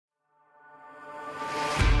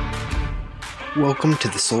Welcome to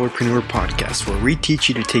the Solarpreneur Podcast, where we teach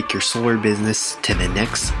you to take your solar business to the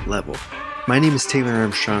next level. My name is Taylor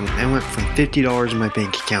Armstrong. I went from $50 in my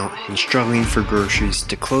bank account and struggling for groceries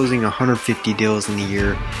to closing 150 deals in a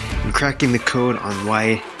year and cracking the code on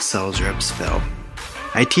why sales reps fail.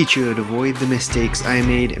 I teach you to avoid the mistakes I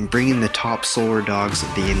made and bring in the top solar dogs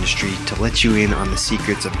of the industry to let you in on the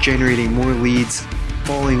secrets of generating more leads,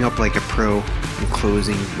 following up like a pro, and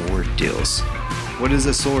closing more deals. What is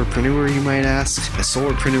a solarpreneur, you might ask? A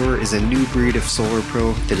solarpreneur is a new breed of solar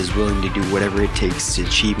pro that is willing to do whatever it takes to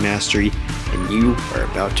achieve mastery, and you are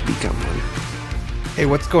about to become one. Hey,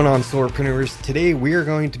 what's going on, solarpreneurs? Today we are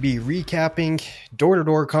going to be recapping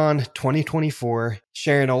D2D-Con 2024,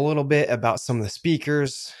 sharing a little bit about some of the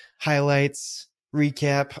speakers, highlights,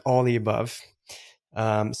 recap, all the above.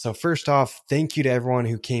 So first off, thank you to everyone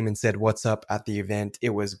who came and said what's up at the event.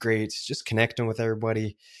 It was great, just connecting with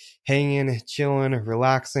everybody. Hanging, chilling,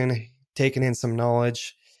 relaxing, taking in some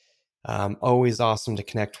knowledge. Always awesome to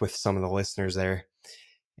connect with some of the listeners there.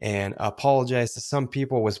 And apologize to some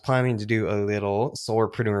people. Was planning to do a little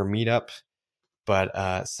Solarpreneur meetup,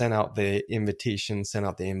 but sent out the invitation, sent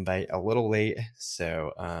out the invite a little late.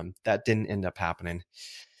 So that didn't end up happening.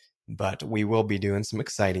 But we will be doing some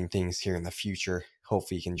exciting things here in the future.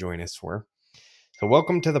 Hopefully you can join us for. So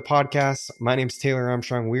welcome to the podcast. My name is Taylor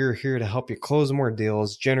Armstrong. We're here to help you close more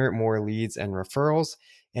deals, generate more leads and referrals,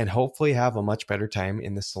 and hopefully have a much better time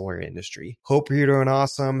in the solar industry. Hope you're doing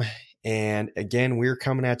awesome. And again, we're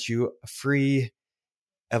coming at you free,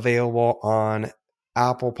 available on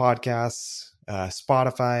Apple Podcasts,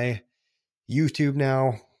 Spotify, YouTube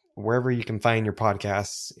now, wherever you can find your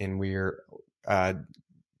podcasts. And we're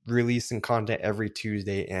releasing content every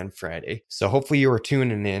Tuesday and Friday. So hopefully you are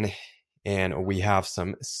tuning in. And we have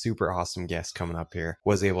some super awesome guests coming up here.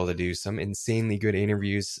 Was able to do some insanely good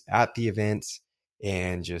interviews at the event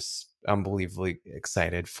and just unbelievably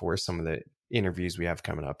excited for some of the interviews we have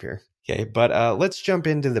coming up here. Okay, but let's jump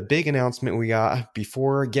into the big announcement we got.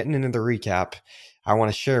 Before getting into the recap, I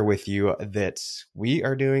want to share with you that we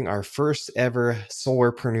are doing our first ever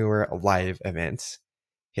Solarpreneur live event.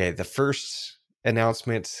 Okay, the first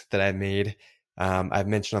announcement that I made. I've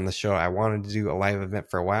mentioned on the show I wanted to do a live event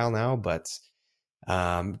for a while now, but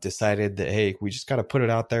decided that, hey, we just got to put it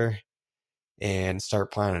out there and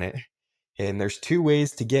start planning it. And there's two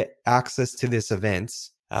ways to get access to this event.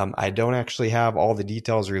 I don't actually have all the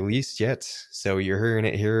details released yet, so you're hearing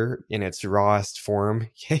it here in its rawest form.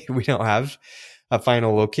 We don't have a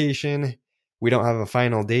final location. We don't have a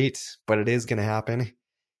final date, but it is going to happen.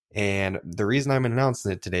 And the reason I'm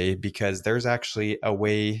announcing it today, because there's actually a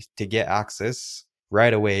way to get access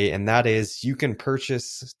right away. And that is you can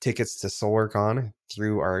purchase tickets to SolarCon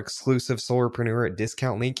through our exclusive Solarpreneur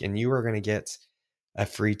discount link. And you are going to get a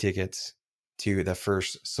free ticket to the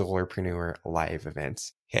first Solarpreneur live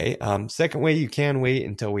event. Okay. Second way, you can wait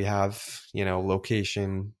until we have,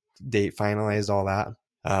 location, date finalized, all that.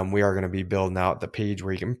 We are going to be building out the page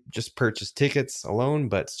where you can just purchase tickets alone,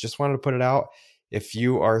 but just wanted to put it out. If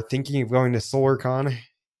you are thinking of going to SolarCon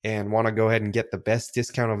and want to go ahead and get the best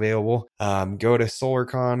discount available, go to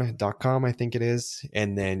solarcon.com, I think it is,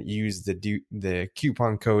 and then use the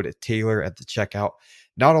coupon code Taylor at the checkout.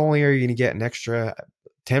 Not only are you going to get an extra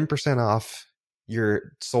 10% off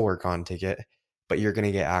your SolarCon ticket, but you're going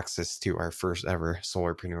to get access to our first ever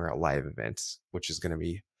Solarpreneur live event, which is going to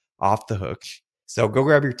be off the hook. So go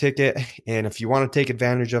grab your ticket. And if you want to take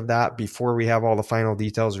advantage of that before we have all the final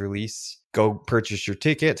details released, go purchase your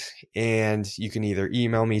ticket. And you can either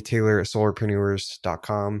email me,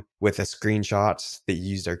 Taylor@solarpreneurs.com, with a screenshot that you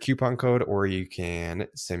used our coupon code, or you can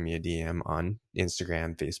send me a DM on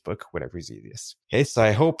Instagram, Facebook, whatever's easiest. Okay, so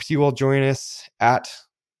I hope you will join us at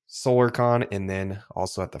SolarCon and then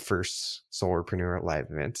also at the first Solarpreneur live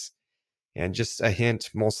event. And just a hint,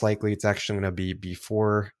 most likely it's actually going to be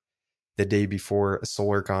the day before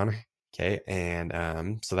SolarCon. Okay.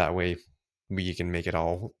 And so that way we can make it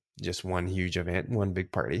all just one huge event, one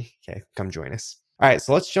big party. Okay. Come join us. All right.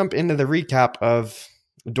 So let's jump into the recap of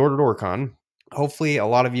D2D-Con. Hopefully a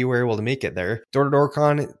lot of you were able to make it there.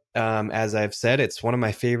 D2D-Con, as I've said, it's one of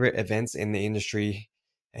my favorite events in the industry.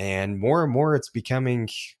 And more it's becoming,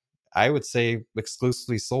 I would say,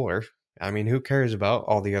 exclusively solar. I mean, who cares about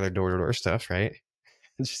all the other door-to-door stuff, right?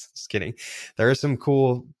 Just kidding. There are some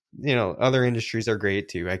cool, other industries are great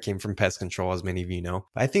too. I came from pest control, as many of you know.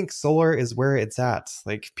 I think solar is where it's at.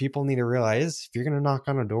 Like, people need to realize if you're going to knock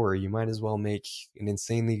on a door, you might as well make an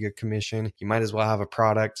insanely good commission. You might as well have a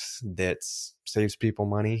product that saves people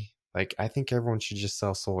money. Like, I think everyone should just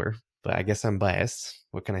sell solar, but I guess I'm biased.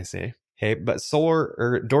 What can I say? Okay, but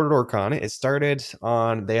D2D-Con, it started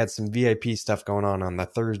they had some VIP stuff going on the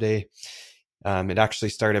Thursday. It actually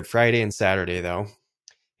started Friday and Saturday though.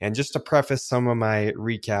 And just to preface some of my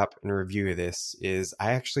recap and review of this is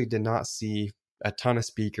I actually did not see a ton of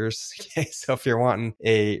speakers. Okay, so if you're wanting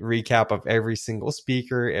a recap of every single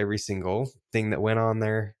speaker, every single thing that went on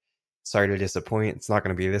there, sorry to disappoint. It's not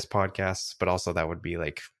going to be this podcast, but also that would be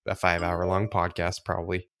like a 5-hour long podcast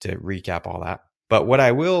probably to recap all that. But what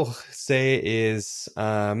I will say is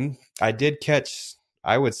I did catch,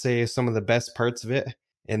 I would say, some of the best parts of it.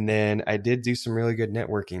 And then I did do some really good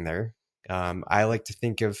networking there. I like to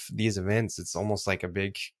think of these events, it's almost like a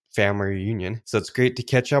big family reunion. So it's great to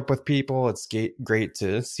catch up with people. It's great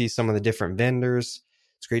to see some of the different vendors.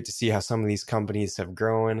 It's great to see how some of these companies have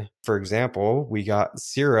grown. For example, we got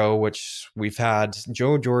Zero, which we've had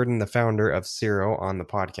Joe Jordan, the founder of Zero, on the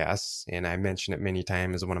podcast. And I mentioned it many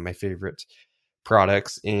times as one of my favorite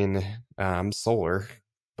products in solar.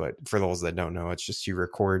 But for those that don't know, it's just you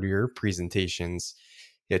record your presentations.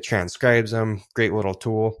 It transcribes them. Great little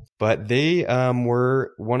tool. But they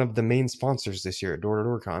were one of the main sponsors this year at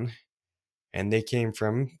D2D-Con. And they came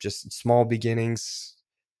from just small beginnings.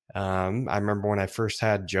 I remember when I first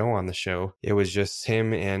had Joe on the show, it was just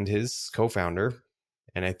him and his co-founder.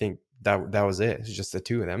 And I think that was it. It was just the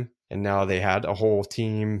two of them. And now they had a whole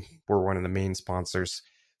team. We're one of the main sponsors.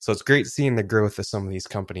 So it's great seeing the growth of some of these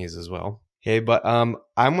companies as well. Okay, but I'm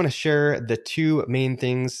going to share the two main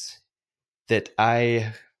things that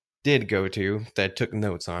I did go to that I took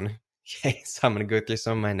notes on. Okay, so I'm going to go through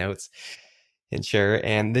some of my notes and share.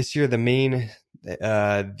 And this year, the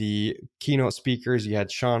keynote speakers, you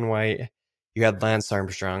had Shaun White, you had Lance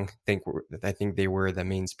Armstrong. I think they were the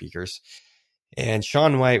main speakers. And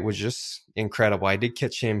Shaun White was just incredible. I did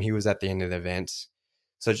catch him. He was at the end of the event.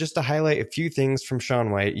 So just to highlight a few things from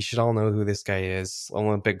Shaun White, you should all know who this guy is,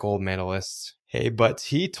 Olympic gold medalist. Hey, but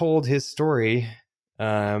he told his story.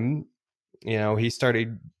 He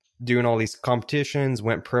started doing all these competitions,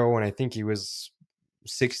 went pro, and I think he was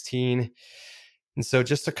 16. And so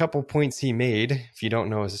just a couple points he made, if you don't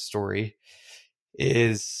know his story,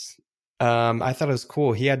 is I thought it was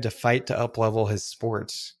cool. He had to fight to up-level his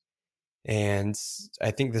sports. And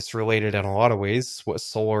I think this related in a lot of ways what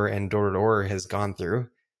solar and door-to-door has gone through.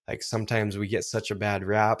 Like sometimes we get such a bad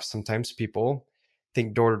rap. Sometimes people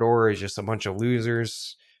think door-to-door is just a bunch of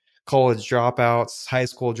losers, college dropouts, high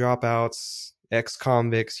school dropouts,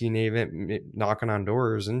 ex-convicts, you name it, knocking on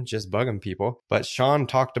doors and just bugging people. But Shaun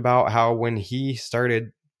talked about how when he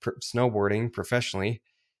started snowboarding professionally,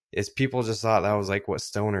 is people just thought that was like what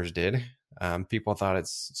stoners did. People thought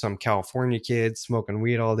it's some California kid smoking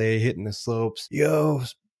weed all day, hitting the slopes. Yo,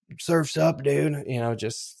 surf's up, dude.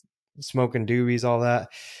 Just smoking doobies, all that.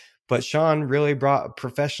 But Shaun really brought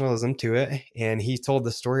professionalism to it. And he told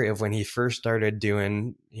the story of when he first started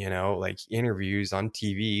doing, like interviews on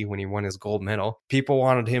TV when he won his gold medal. People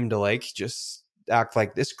wanted him to like just act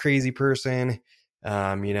like this crazy person,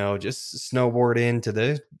 just snowboard into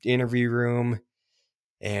the interview room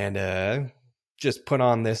and just put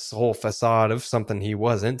on this whole facade of something he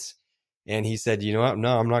wasn't. And he said, you know what?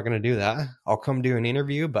 No, I'm not going to do that. I'll come do an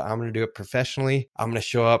interview, but I'm going to do it professionally. I'm going to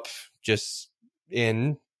show up just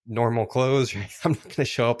in normal clothes. I'm not going to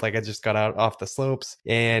show up like I just got out off the slopes.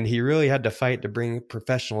 And he really had to fight to bring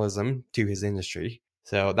professionalism to his industry.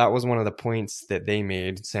 So that was one of the points that they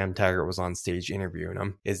made. Sam Taggart was on stage interviewing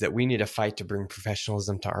him, is that we need to fight to bring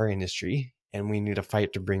professionalism to our industry. And we need to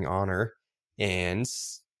fight to bring honor and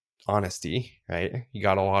honesty, right? You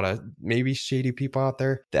got a lot of maybe shady people out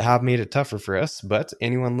there that have made it tougher for us, but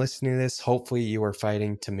anyone listening to this, hopefully you are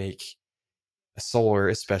fighting to make solar,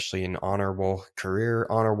 especially an honorable career,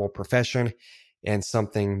 honorable profession, and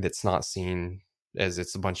something that's not seen as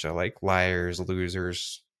it's a bunch of like liars,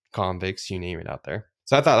 losers, convicts, you name it out there.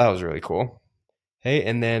 So I thought that was really cool. Hey,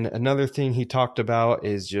 and then another thing he talked about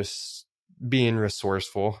is just being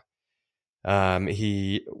resourceful.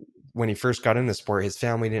 When he first got into sport, his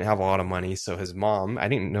family didn't have a lot of money. So his mom, I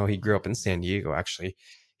didn't know he grew up in San Diego, actually.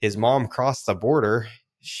 His mom crossed the border.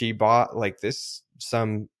 She bought like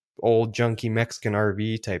some old junky Mexican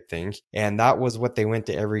RV type thing. And that was what they went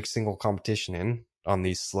to every single competition in on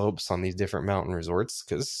these slopes, on these different mountain resorts,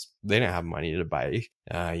 because they didn't have money to buy,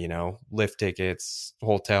 lift tickets,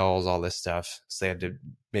 hotels, all this stuff. So they had to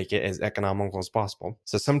make it as economical as possible.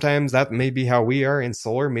 So sometimes that may be how we are in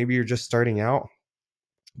solar. Maybe you're just starting out.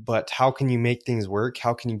 But how can you make things work?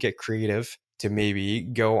 How can you get creative to maybe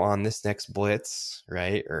go on this next blitz,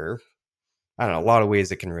 right? Or I don't know, a lot of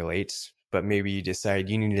ways it can relate, but maybe you decide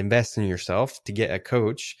you need to invest in yourself to get a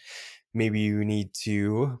coach. Maybe you need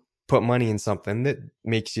to put money in something that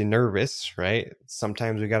makes you nervous, right?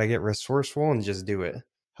 Sometimes we got to get resourceful and just do it.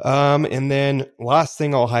 And then last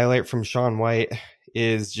thing I'll highlight from Shaun White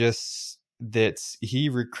is just that he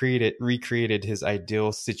recreated his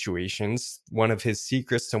ideal situations. One of his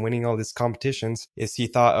secrets to winning all these competitions is he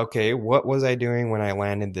thought, okay, what was I doing when I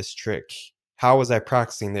landed this trick? How was I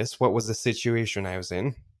practicing this? What was the situation I was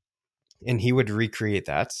in? And he would recreate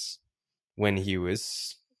that when he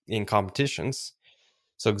was in competitions.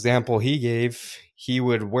 So example he gave, he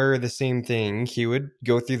would wear the same thing. He would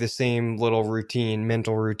go through the same little routine,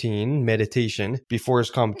 mental routine, meditation before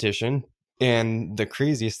his competition. And the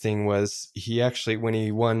craziest thing was he actually, when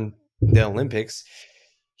he won the Olympics,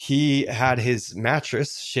 he had his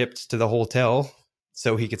mattress shipped to the hotel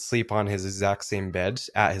so he could sleep on his exact same bed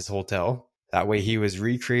at his hotel. That way he was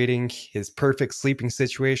recreating his perfect sleeping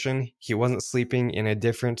situation. He wasn't sleeping in a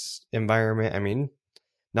different environment. I mean,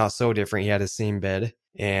 not so different. He had his same bed.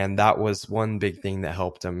 And that was one big thing that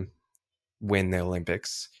helped him win the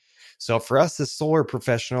Olympics. So for us as solar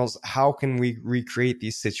professionals, how can we recreate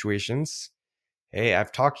these situations? Hey,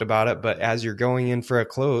 I've talked about it, but as you're going in for a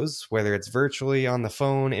close, whether it's virtually, on the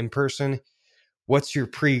phone, in person, what's your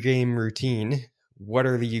pre-game routine? What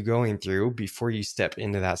are you going through before you step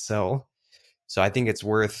into that cell? So I think it's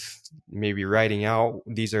worth maybe writing out,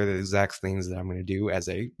 these are the exact things that I'm going to do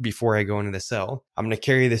before I go into the cell. I'm going to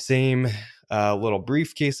carry the same little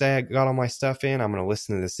briefcase I got all my stuff in. I'm going to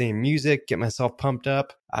listen to the same music, get myself pumped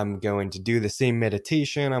up. I'm going to do the same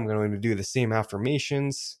meditation. I'm going to do the same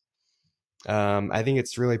affirmations. I think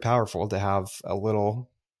it's really powerful to have a little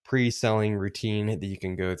pre-selling routine that you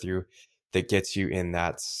can go through that gets you in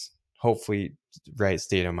that hopefully right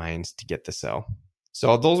state of mind to get the sell.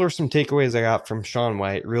 So those are some takeaways I got from Shaun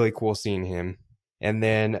White. Really cool seeing him. And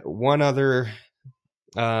then one other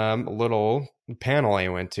little panel I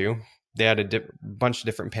went to, they had a bunch of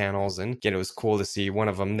different panels, and again, it was cool to see. One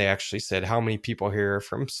of them, they actually said how many people here are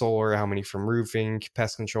from solar, how many from roofing,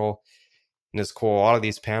 pest control. And it's cool. A lot of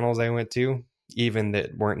these panels I went to, even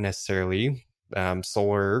that weren't necessarily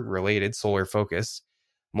solar related, solar focused,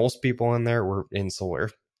 most people in there were in solar.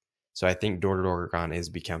 So I think D2D-Con is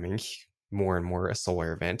becoming more and more a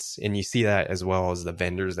solar event. And you see that as well as the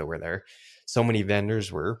vendors that were there. So many vendors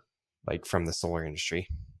were like from the solar industry.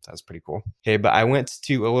 That was pretty cool. Okay, but I went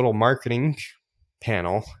to a little marketing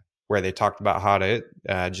panel where they talked about how to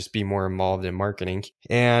just be more involved in marketing.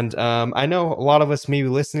 And I know a lot of us maybe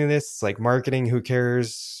listening to this, it's like marketing, who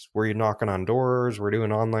cares? We're knocking on doors, we're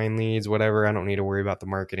doing online leads, whatever. I don't need to worry about the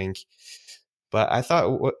marketing. But I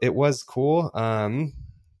thought it was cool.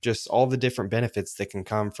 Just all the different benefits that can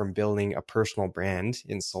come from building a personal brand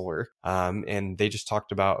in solar. And they just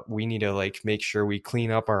talked about, we need to make sure we clean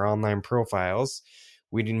up our online profiles.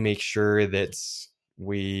 We need to make sure that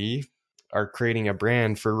we are creating a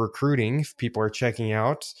brand for recruiting. If people are checking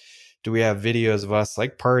out, do we have videos of us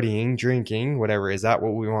partying, drinking, whatever? Is that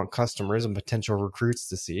what we want customers and potential recruits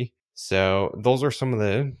to see? So those are some of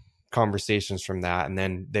the conversations from that. And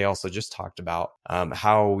then they also just talked about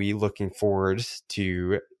how are we looking forward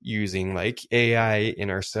to using AI in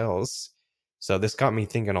our sales. So this got me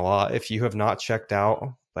thinking a lot. If you have not checked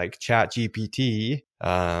out Chat GPT,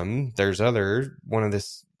 there's one of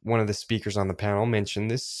the speakers on the panel mentioned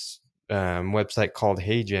this website called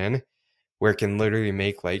HeyGen, where it can literally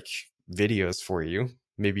make videos for you.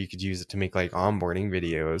 Maybe you could use it to make onboarding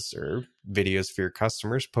videos or videos for your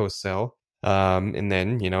customers post sale. And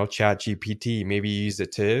then, Chat GPT, maybe use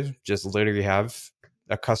it to just literally have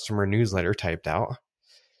a customer newsletter typed out.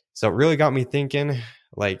 So it really got me thinking,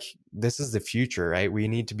 this is the future, right? We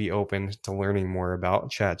need to be open to learning more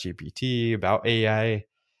about Chat GPT, about AI,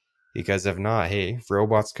 because if not, hey,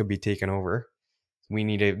 robots could be taken over. We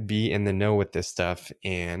need to be in the know with this stuff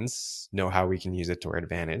and know how we can use it to our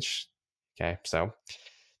advantage. Okay. So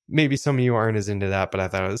maybe some of you aren't as into that, but I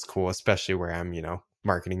thought it was cool, especially where I'm,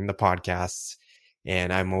 marketing the podcasts,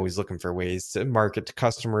 and I'm always looking for ways to market to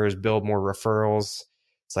customers, build more referrals.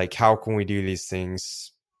 It's how can we do these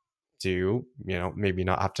things to, maybe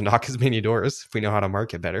not have to knock as many doors if we know how to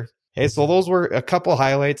market better. Okay, so those were a couple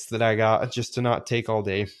highlights that I got, just to not take all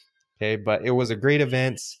day. Okay, but it was a great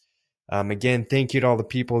event. Again, thank you to all the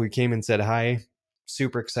people who came and said hi.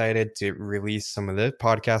 Super excited to release some of the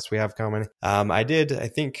podcasts we have coming. I did, I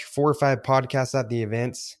think, 4 or 5 podcasts at the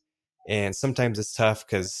event. And sometimes it's tough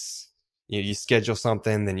because you schedule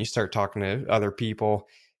something, then you start talking to other people.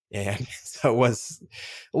 And so it was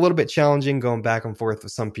a little bit challenging going back and forth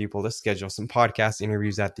with some people to schedule some podcast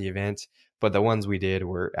interviews at the event. But the ones we did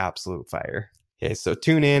were absolute fire. Okay, so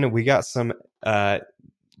tune in. We got some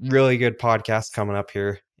really good podcasts coming up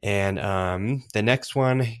here. And the next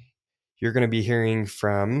one you're going to be hearing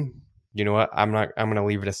from, you know what? I'm going to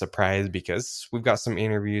leave it a surprise because we've got some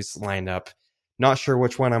interviews lined up. Not sure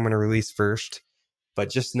which one I'm going to release first, But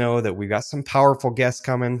just know that we've got some powerful guests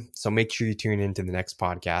coming. So make sure you tune into the next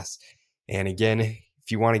podcast. And again, if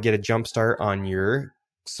you want to get a jump start on your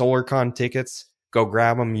SolarCon tickets, go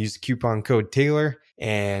grab them, use coupon code Taylor,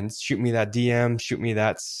 and shoot me that DM, shoot me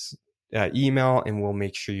that email, and we'll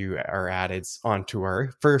make sure you are added onto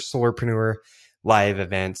our first Solarpreneur live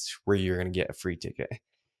events where you're going to get a free ticket.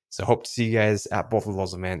 So hope to see you guys at both of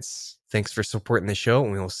those events. Thanks for supporting the show,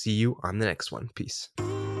 and we will see you on the next one. Peace.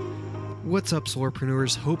 What's up,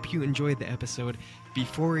 Solarpreneurs? Hope you enjoyed the episode.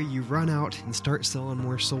 Before you run out and start selling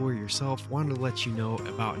more solar yourself, wanted to let you know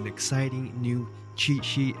about an exciting new cheat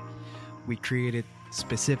sheet we created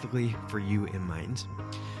specifically for you in mind.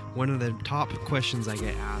 One of the top questions I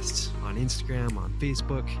get asked on Instagram, on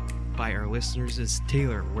Facebook, by our listeners is,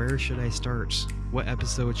 Taylor, where should I start? What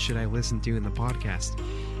episodes should I listen to in the podcast?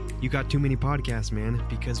 You got too many podcasts, man,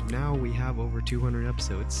 because now we have over 200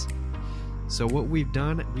 episodes. So what we've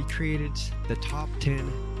done, we created the top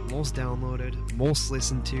 10 most downloaded, most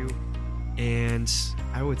listened to, and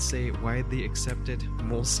I would say widely accepted,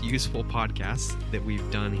 most useful podcasts that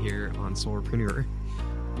we've done here on Solarpreneur.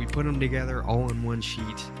 We put them together all in one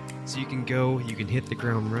sheet, so you can go, you can hit the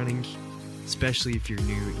ground running, especially if you're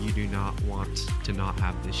new, you do not want to not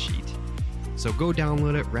have this sheet. So go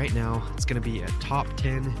download it right now. It's going to be at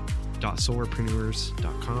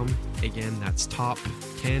top10.solarpreneurs.com. Again, that's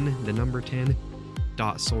top10, the number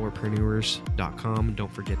 10.solarpreneurs.com.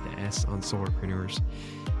 Don't forget the S on Solarpreneurs.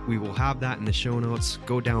 We will have that in the show notes.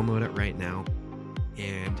 Go download it right now.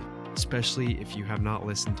 And especially if you have not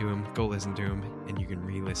listened to them, go listen to them, and you can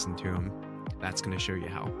re-listen to them. That's going to show you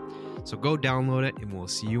how. So go download it, and we'll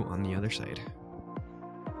see you on the other side.